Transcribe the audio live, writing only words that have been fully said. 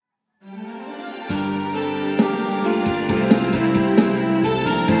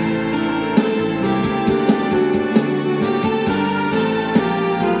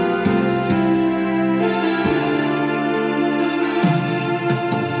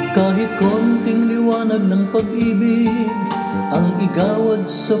Kahit konting liwanag ng pag-ibig ang igawad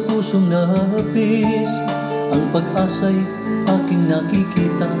sa pusong nahapis, ang pag-asa'y aking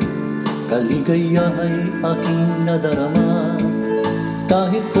nakikita, kaligaya'y aking nadarama.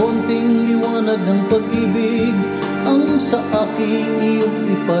 Kahit konting liwanag ng pag-ibig ang sa aking iyong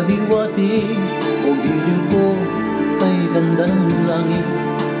ipahiwatig, o giliw ko ay ganda ng langit,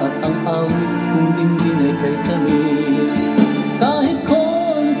 at ang awit kong dinggin ay kay tamis. Kahit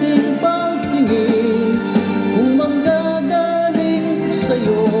konting pagtingin kung manggagaling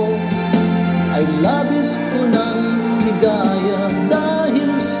sa'yo, ay labis ko ng ligaya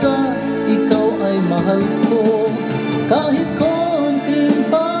dahil sa ikaw ay mahal ko. Kahit konting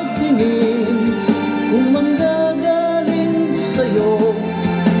pagtingin kung manggagaling sa'yo,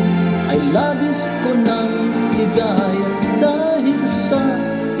 ay labis ko ng ligaya dahil sa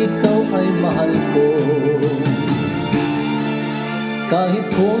ikaw ay mahal ko. Kahit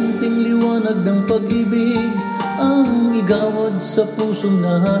konting liwanag ng pag-ibig ang igawad sa pusong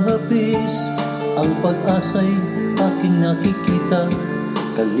nahahapis, ang pag-asa'y aking nakikita,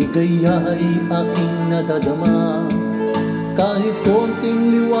 kaligaya'y aking nadadama. Kahit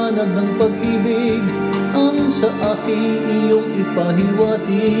konting liwanag ng pag-ibig ang sa aking iyong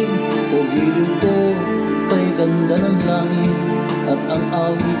ipahiwatig, o giliw ko kay ganda ng langit, at ang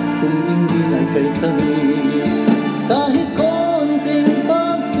awit kong dinggin ay kay tamis. Kahit konting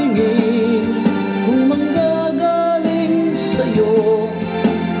pagtingin kung manggagaling sa'yo,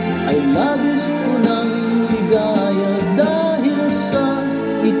 ay labis ko ng ligaya dahil sa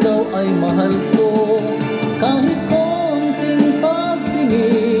ikaw ay mahal ko. Kahit konting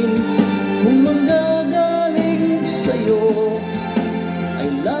pagtingin kung manggagaling sa'yo,